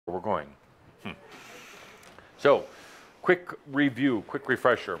we're going. So, quick review, quick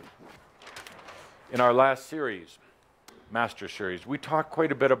refresher. In our last series, Master Series, we talked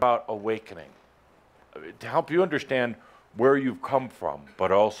quite a bit about awakening to help you understand where you've come from,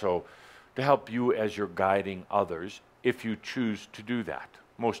 but also to help you as you're guiding others if you choose to do that.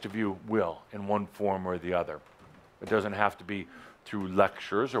 Most of you will in one form or the other. It doesn't have to be through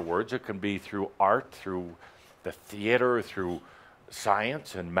lectures or words. It can be through art, through the theater, through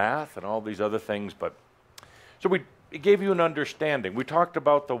science and math and all these other things. But so we gave you an understanding. We talked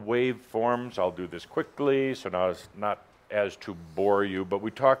about the waveforms. I'll do this quickly, so now it's not as to bore you, but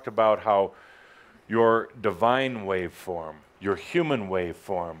we talked about how your divine waveform, your human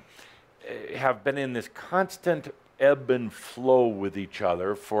waveform, have been in this constant ebb and flow with each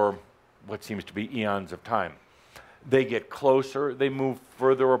other for what seems to be eons of time. They get closer, they move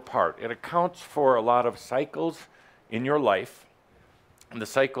further apart. It accounts for a lot of cycles in your life, and the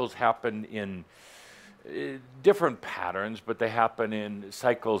cycles happen in different patterns, but they happen in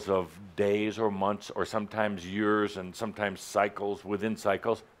cycles of days or months or sometimes years and sometimes cycles within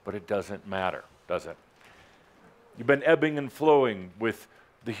cycles, but it doesn't matter, does it? You've been ebbing and flowing with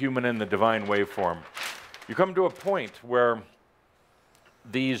the human and the divine waveform. You come to a point where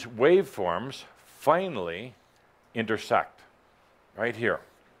these waveforms finally intersect, right here,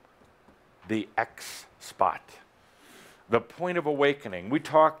 the X spot, the point of awakening. We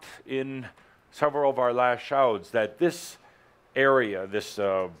talked in several of our last shows that this area,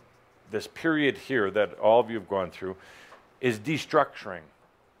 this period here that all of you have gone through, is destructuring.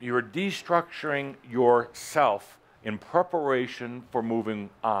 You're destructuring yourself in preparation for moving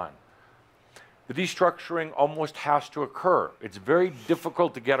on. The destructuring almost has to occur. It's very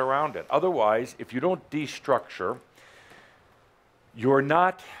difficult to get around it. Otherwise, if you don't destructure, you're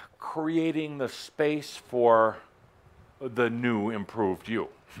not creating the space for the new, improved you.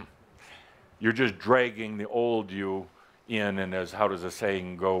 You're just dragging the old you in, and as, how does the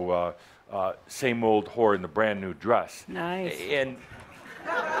saying go, same old whore in the brand new dress. Nice. And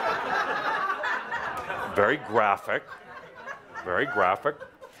very graphic, very graphic.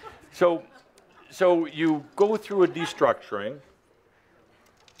 So you go through a destructuring.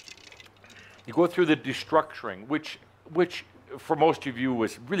 You go through the destructuring, which for most of you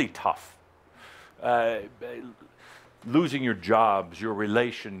was really tough. Losing your jobs, your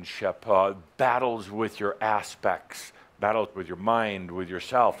relationship, battles with your aspects, battles with your mind, with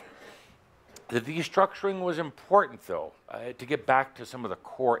yourself. The destructuring was important, though, to get back to some of the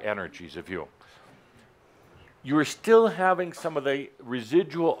core energies of you. You are still having some of the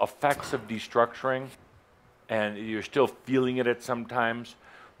residual effects of destructuring, and you're still feeling it at sometimes,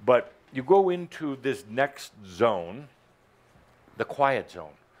 but you go into this next zone, the quiet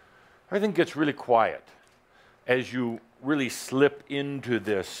zone. Everything gets really quiet as you really slip into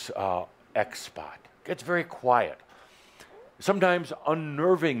this X spot. It gets very quiet, sometimes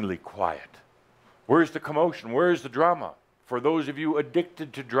unnervingly quiet. Where's the commotion? Where's the drama? For those of you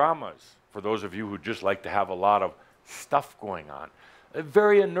addicted to dramas, for those of you who just like to have a lot of stuff going on,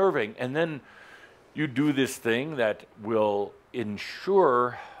 very unnerving. And then you do this thing that will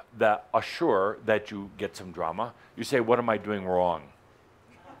assure that you get some drama. You say, what am I doing wrong?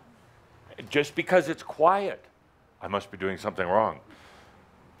 Just because it's quiet, I must be doing something wrong.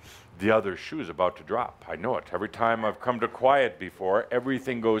 The other shoe is about to drop. I know it. Every time I've come to quiet before,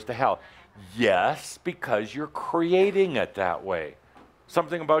 everything goes to hell. Yes, because you're creating it that way.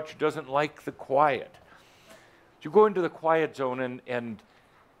 Something about you doesn't like the quiet. You go into the quiet zone and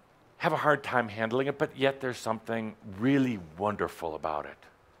have a hard time handling it, but yet there's something really wonderful about it.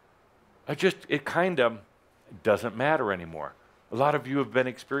 It kind of doesn't matter anymore. A lot of you have been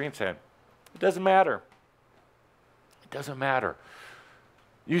experiencing it. It doesn't matter. It doesn't matter.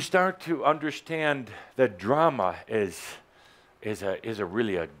 You start to understand that drama is a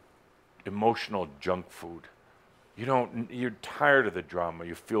really emotional junk food. You're tired of the drama.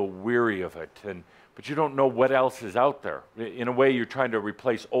 You feel weary of it, but you don't know what else is out there. In a way, you're trying to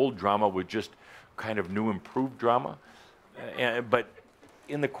replace old drama with just kind of new, improved drama. But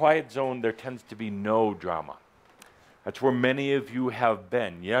in the quiet zone, there tends to be no drama. That's where many of you have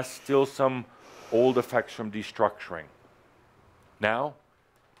been. Yes, still some old effects from destructuring. Now,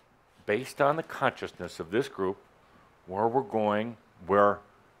 based on the consciousness of this group, where we're going, where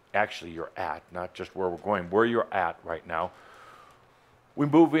actually you're at, not just where we're going, where you're at right now, we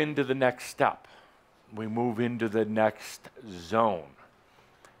move into the next step. We move into the next zone.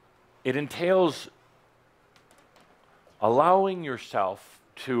 It entails allowing yourself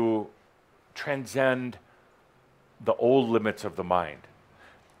to transcend the old limits of the mind.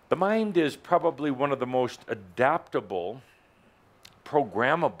 The mind is probably one of the most adaptable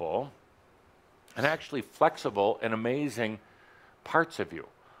programmable and actually flexible and amazing parts of you.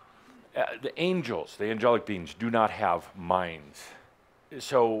 The angels, the angelic beings, do not have minds.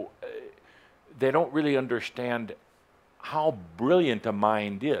 So they don't really understand how brilliant a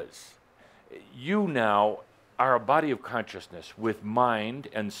mind is. You now are a body of consciousness with mind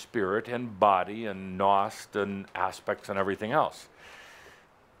and spirit and body and nost and aspects and everything else.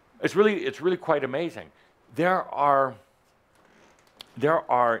 It's really quite amazing. There are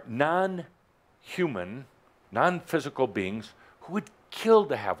non-human, non-physical beings who would kill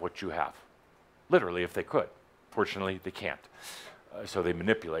to have what you have, literally, if they could. Fortunately, they can't, so they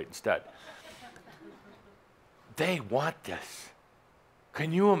manipulate instead. They want this.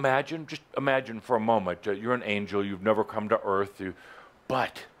 Can you imagine? Just imagine for a moment, you're an angel, you've never come to earth,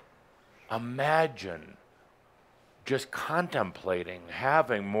 but imagine just contemplating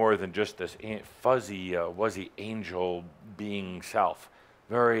having more than just this fuzzy, wuzzy angel being self.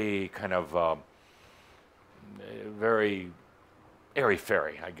 Very kind of, very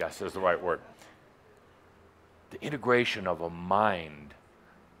airy-fairy, I guess is the right word. The integration of a mind,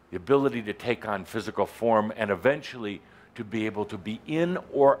 the ability to take on physical form and eventually to be able to be in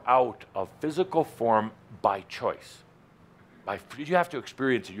or out of physical form by choice. You have to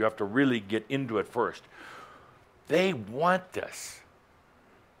experience it. You have to really get into it first. They want this.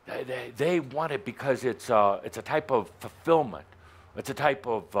 They want it because it's a type of fulfillment. It's a type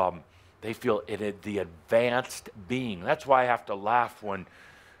of, they feel the advanced being. That's why I have to laugh when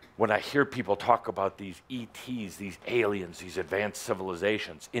I hear people talk about these ETs, these aliens, these advanced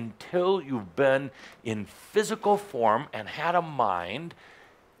civilizations. Until you've been in physical form and had a mind,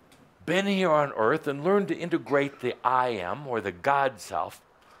 been here on earth and learned to integrate the I am or the God self,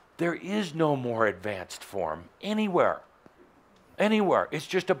 there is no more advanced form anywhere. Anywhere. It's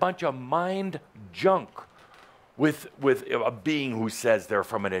just a bunch of mind junk with a being who says they're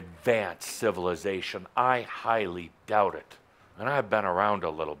from an advanced civilization. I highly doubt it. And I've been around a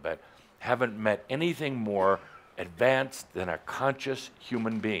little bit, haven't met anything more advanced than a conscious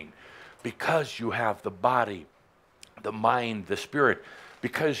human being. Because you have the body, the mind, the spirit,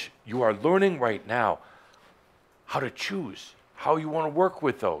 because you are learning right now how to choose, how you want to work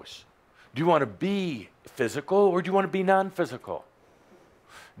with those. Do you want to be physical or do you want to be non-physical?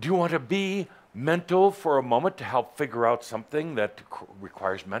 Do you want to be mental for a moment to help figure out something that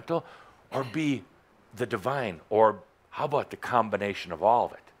requires mental, or be the divine, or how about the combination of all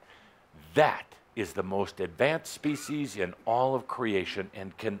of it? That is the most advanced species in all of creation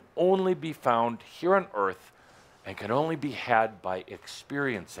and can only be found here on earth and can only be had by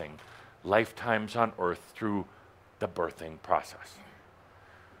experiencing lifetimes on earth through the birthing process.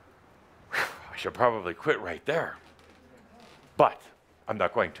 Whew, I should probably quit right there, but I'm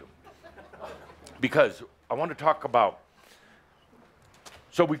not going to, because I want to talk about,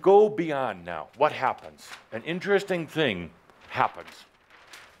 so we go beyond now. What happens? An interesting thing happens.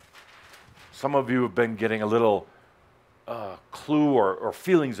 Some of you have been getting a little clue or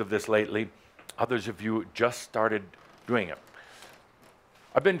feelings of this lately. Others of you just started doing it.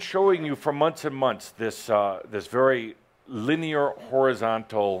 I've been showing you for months and months this, this very linear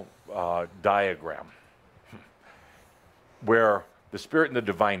horizontal diagram where the spirit and the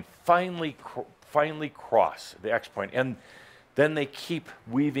divine finally cross the X point, and then they keep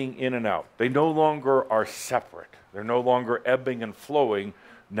weaving in and out. They no longer are separate. They're no longer ebbing and flowing.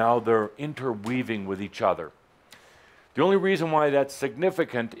 Now they're interweaving with each other. The only reason why that's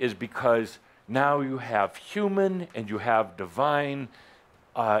significant is because now you have human and you have divine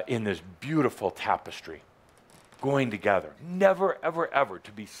in this beautiful tapestry going together. Never, ever, ever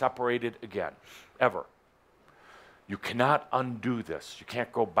to be separated again, ever. You cannot undo this. You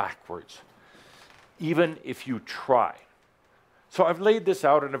can't go backwards, even if you try. So I've laid this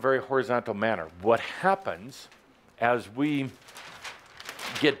out in a very horizontal manner. What happens as we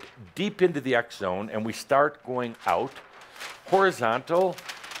get deep into the X zone and we start going out, horizontal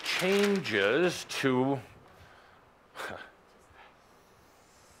changes to,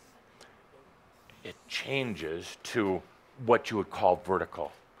 it changes to what you would call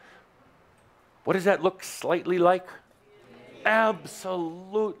vertical. What does that look slightly like?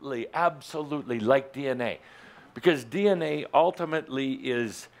 Absolutely, absolutely like DNA. Because DNA ultimately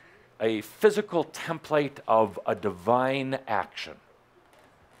is a physical template of a divine action.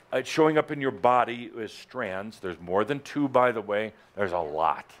 It's showing up in your body as strands. There's more than 2, by the way. There's a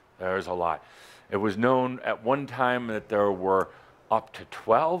lot. There's a lot. It was known at one time that there were up to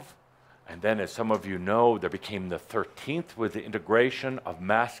 12. And then, as some of you know, there became the 13th with the integration of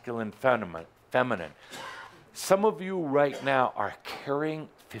masculine, feminine. Some of you right now are carrying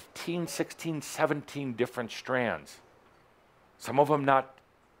 15, 16, 17 different strands. Some of them not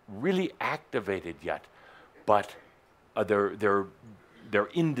really activated yet, but they're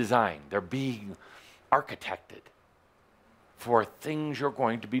in design. They're being architected for things you're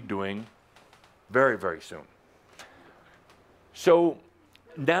going to be doing very, very soon. So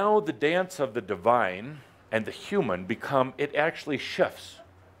now the dance of the divine and the human become, it actually shifts.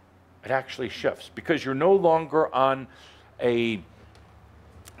 It actually shifts because you're no longer on a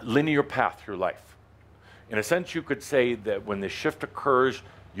linear path through life. In a sense, you could say that when the shift occurs,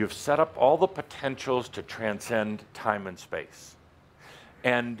 you've set up all the potentials to transcend time and space.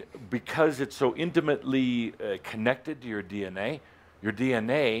 And because it's so intimately connected to your DNA,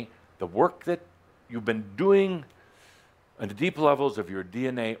 the work that you've been doing on the deep levels of your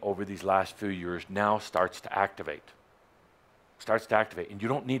DNA over these last few years now starts to activate. Starts to activate, and you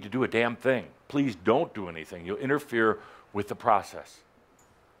don't need to do a damn thing. Please don't do anything. You'll interfere with the process.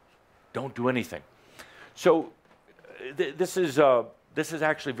 Don't do anything. So this is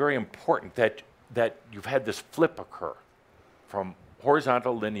actually very important that you've had this flip occur from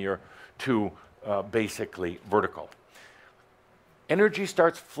horizontal linear to basically vertical. Energy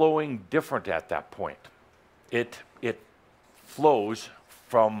starts flowing different at that point. It flows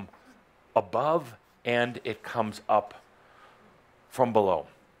from above and it comes up from below.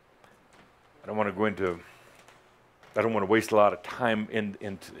 I don't want to waste a lot of time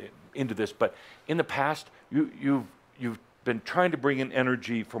into this, but in the past, you've been trying to bring in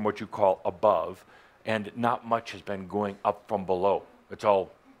energy from what you call above, and not much has been going up from below. It's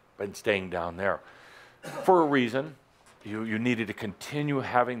all been staying down there. For a reason, you needed to continue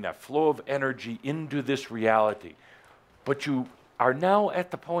having that flow of energy into this reality. But you are now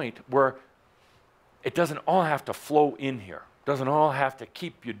at the point where it doesn't all have to flow in here. It doesn't all have to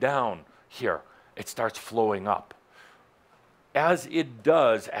keep you down here. It starts flowing up. As it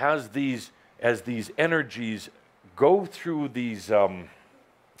does, as these energies go through these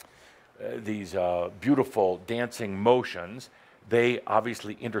beautiful dancing motions, they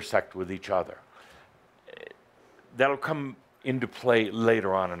obviously intersect with each other. That'll come into play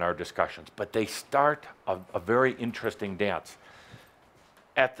later on in our discussions, but they start a very interesting dance.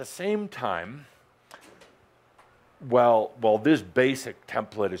 At the same time, while this basic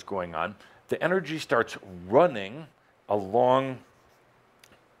template is going on, the energy starts running along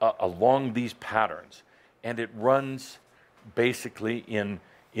these patterns, and it runs basically in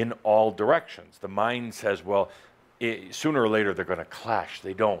all directions. The mind says, well, sooner or later they're going to clash.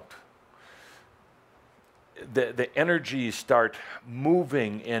 They don't. The energies start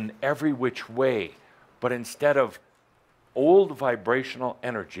moving in every which way, but instead of old vibrational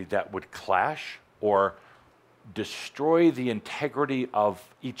energy that would clash or destroy the integrity of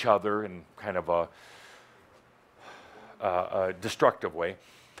each other in kind of a destructive way,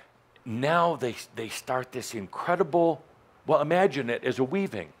 now they start this incredible, well, imagine it as a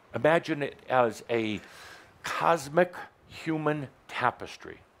weaving. Imagine it as a cosmic human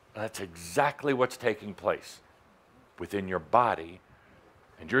tapestry. That's exactly what's taking place within your body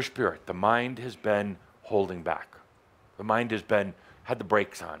and your spirit. The mind has been holding back. The mind had the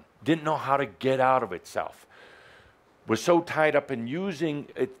brakes on, didn't know how to get out of itself. Was so tied up in using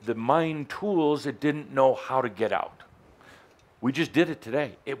the mind tools, it didn't know how to get out. We just did it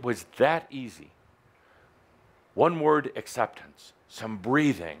today. It was that easy. One word, acceptance, some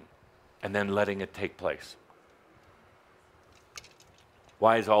breathing, and then letting it take place.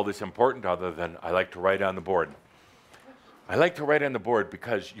 Why is all this important other than I like to write on the board? I like to write on the board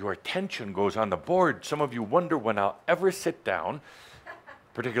because your attention goes on the board. Some of you wonder when I'll ever sit down,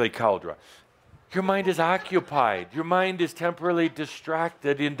 particularly Caldra. Your mind is occupied. Your mind is temporarily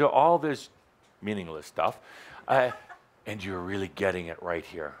distracted into all this meaningless stuff. And you're really getting it right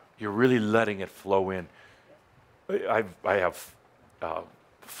here. You're really letting it flow in. I have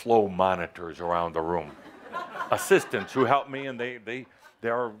flow monitors around the room. Assistants who help me, and they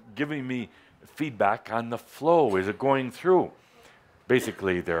are giving me feedback on the flow. Is it going through?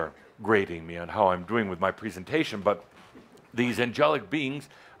 Basically, they're grading me on how I'm doing with my presentation, but these angelic beings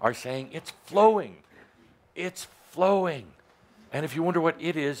are saying it's flowing. It's flowing. And if you wonder what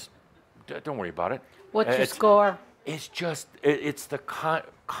it is, don't worry about it. What's your score? It's just, it's the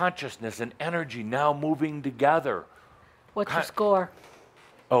consciousness and energy now moving together. What's your score?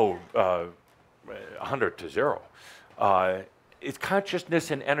 100 to 0. It's consciousness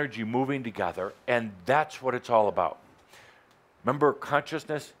and energy moving together, and that's what it's all about. Remember,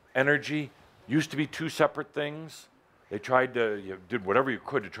 consciousness, energy used to be two separate things. They tried to, did whatever you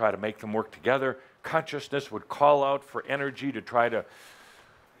could to try to make them work together. Consciousness would call out for energy to try to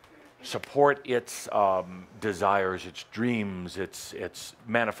support its desires, its dreams, its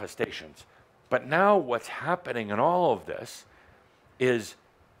manifestations. But now what's happening in all of this, is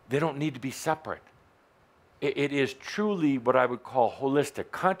they don't need to be separate. It is truly what I would call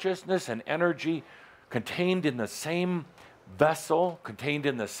holistic. Consciousness and energy contained in the same vessel, contained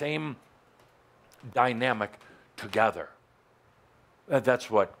in the same dynamic together. That's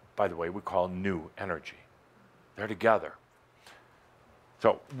what, by the way, we call new energy. They're together.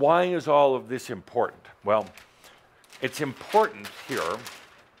 So why is all of this important? Well, it's important here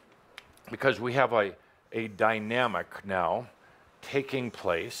because we have a dynamic now taking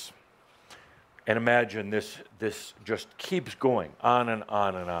place. And imagine this just keeps going on and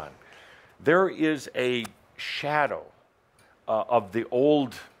on and on. There is a shadow of the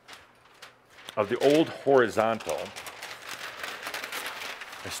old horizontal.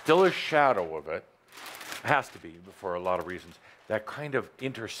 There's still a shadow of it. It has to be for a lot of reasons. That kind of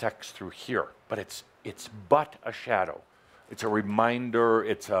intersects through here, but it's but a shadow. It's a reminder.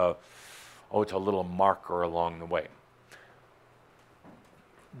 It's a little marker along the way.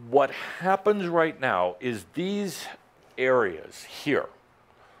 What happens right now is these areas here,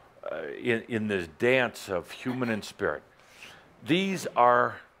 in this dance of human and spirit, these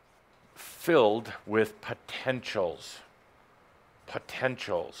are filled with potentials.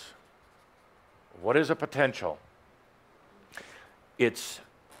 Potentials. What is a potential? It's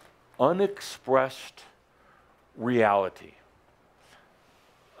unexpressed reality.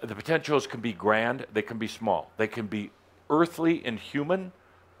 The potentials can be grand, they can be small. They can be earthly and human,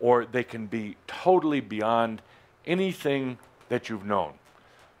 or they can be totally beyond anything that you've known.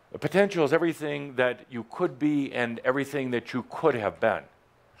 The potential is everything that you could be and everything that you could have been.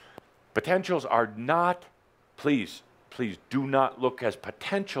 Potentials are not, please do not look as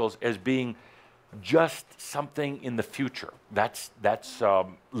potentials as being just something in the future. That's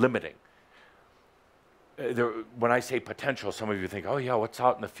limiting. When I say potential, some of you think, oh yeah, what's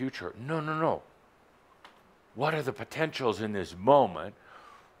out in the future? No. What are the potentials in this moment?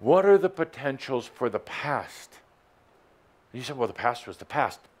 What are the potentials for the past? You said, well, the past was the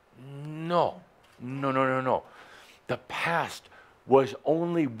past. No. The past was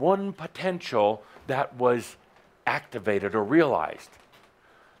only one potential that was activated or realized.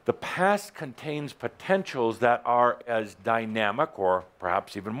 The past contains potentials that are as dynamic, or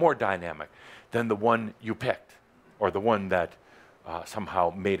perhaps even more dynamic, than the one you picked, or the one that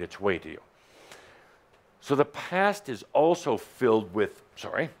somehow made its way to you. So the past is also filled with,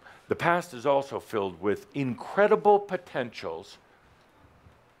 incredible potentials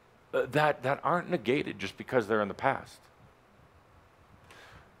that aren't negated just because they're in the past.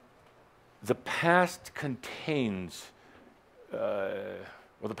 The past contains, the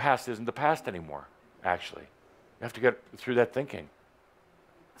past isn't the past anymore, actually. You have to get through that thinking.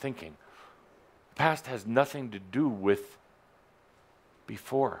 The past has nothing to do with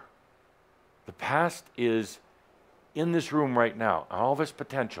before. The past is in this room right now, all of its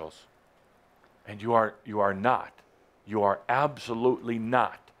potentials, and you are absolutely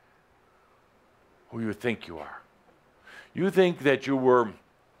not who you think you are. You think that you were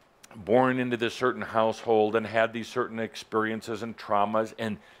born into this certain household and had these certain experiences and traumas,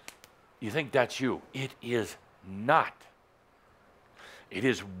 and you think that's you. It is not. It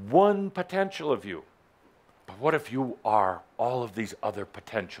is one potential of you. But what if you are all of these other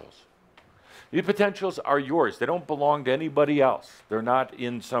potentials? These potentials are yours. They don't belong to anybody else. They're not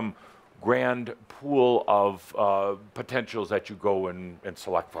in some grand pool of potentials that you go and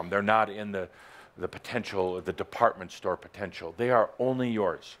select from. They're not in the potential, the department store potential. They are only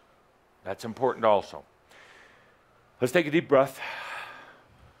yours. That's important also. Let's take a deep breath.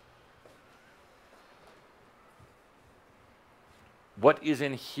 What is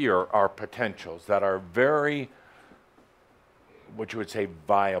in here are potentials that are very, what you would say,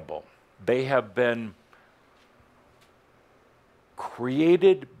 viable. They have been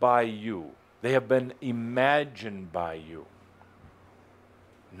created by you. They have been imagined by you.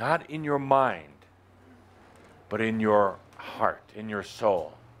 Not in your mind, but in your heart, in your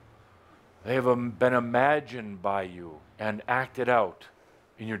soul. They have been imagined by you and acted out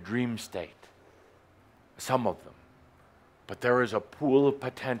in your dream state. Some of them. But there is a pool of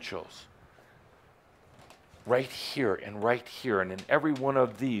potentials right here and in every one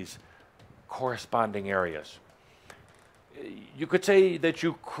of these corresponding areas. You could say that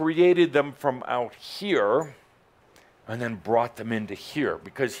you created them from out here and then brought them into here,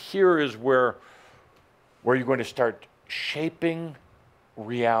 because here is where you're going to start shaping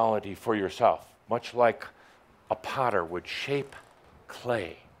reality for yourself, much like a potter would shape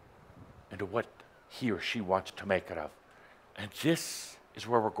clay into what he or she wants to make it of. And this is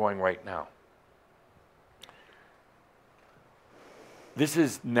where we're going right now. This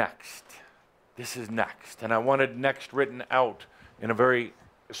is next. And I wanted next written out in a very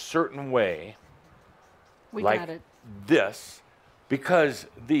certain way, We like got it. this, because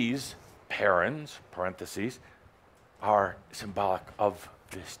these parens, parentheses, are symbolic of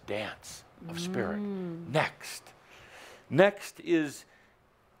this dance of spirit. Next is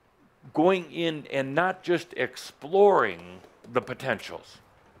going in and not just exploring the potentials,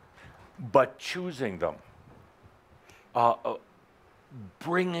 but choosing them,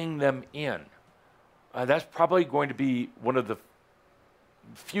 bringing them in. That's probably going to be one of the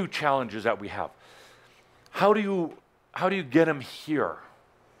few challenges that we have. How do you get them here?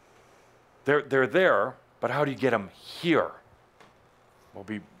 They're there, but how do you get them here?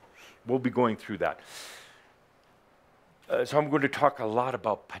 We'll be going through that. So I'm going to talk a lot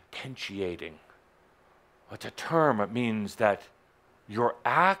about potentiating. It's a term. It means that you're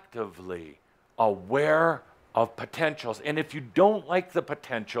actively aware of potentials. And if you don't like the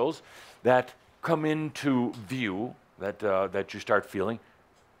potentials that come into view, that you start feeling,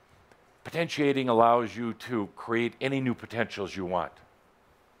 potentiating allows you to create any new potentials you want.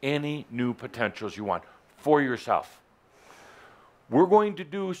 Any new potentials you want for yourself. We're going to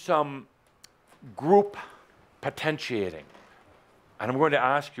do some group potentiating. And I'm going to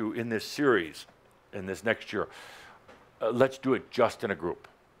ask you in this series, in this next year, let's do it just in a group.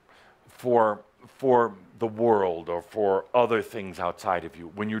 For the world or for other things outside of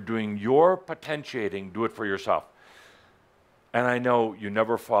you. When you're doing your potentiating, do it for yourself. And I know you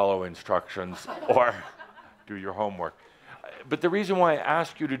never follow instructions or do your homework. But the reason why I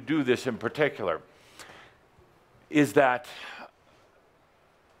ask you to do this in particular is that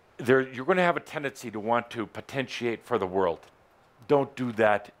you're going to have a tendency to want to potentiate for the world. Don't do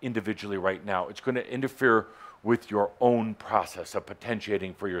that individually right now. It's going to interfere with your own process of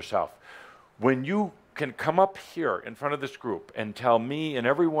potentiating for yourself. When you can come up here in front of this group and tell me and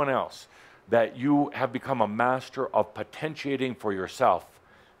everyone else that you have become a master of potentiating for yourself,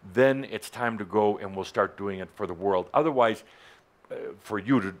 then it's time to go and we'll start doing it for the world. Otherwise, for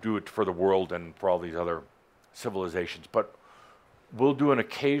you to do it for the world and for all these other civilizations. But we'll do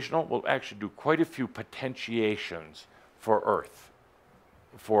we'll actually do quite a few potentiations for Earth,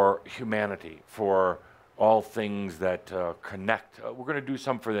 for humanity, for all things that connect. We're going to do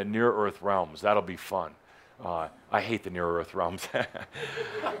some for the near-Earth realms. That'll be fun. I hate the near-Earth realms.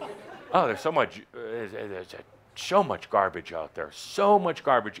 Oh, there's so much garbage out there. So much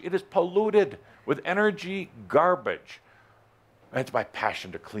garbage. It is polluted with energy garbage. It's my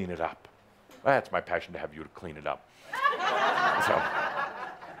passion to clean it up. That's my passion to have you to clean it up. So,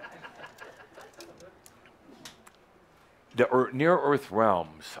 the near-Earth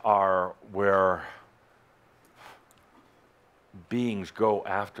realms are where beings go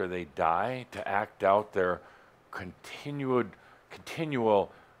after they die to act out their continual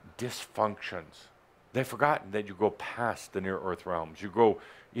dysfunctions. They've forgotten that you go past the near-Earth realms. You go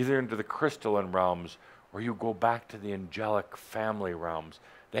either into the crystalline realms or you go back to the angelic family realms.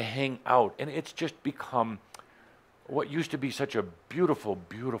 They hang out, and it's just become what used to be such a beautiful,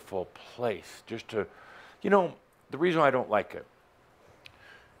 beautiful place. Just to, the reason I don't like it,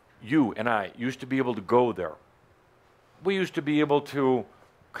 you and I used to be able to go there. We used to be able to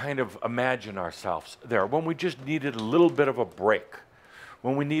kind of imagine ourselves there when we just needed a little bit of a break,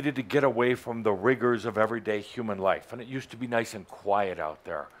 when we needed to get away from the rigors of everyday human life. And it used to be nice and quiet out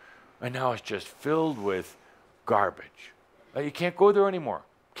there. And now it's just filled with garbage. You can't go there anymore.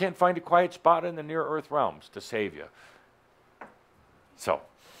 Can't find a quiet spot in the near-Earth realms to save you. So,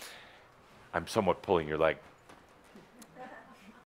 I'm somewhat pulling your leg.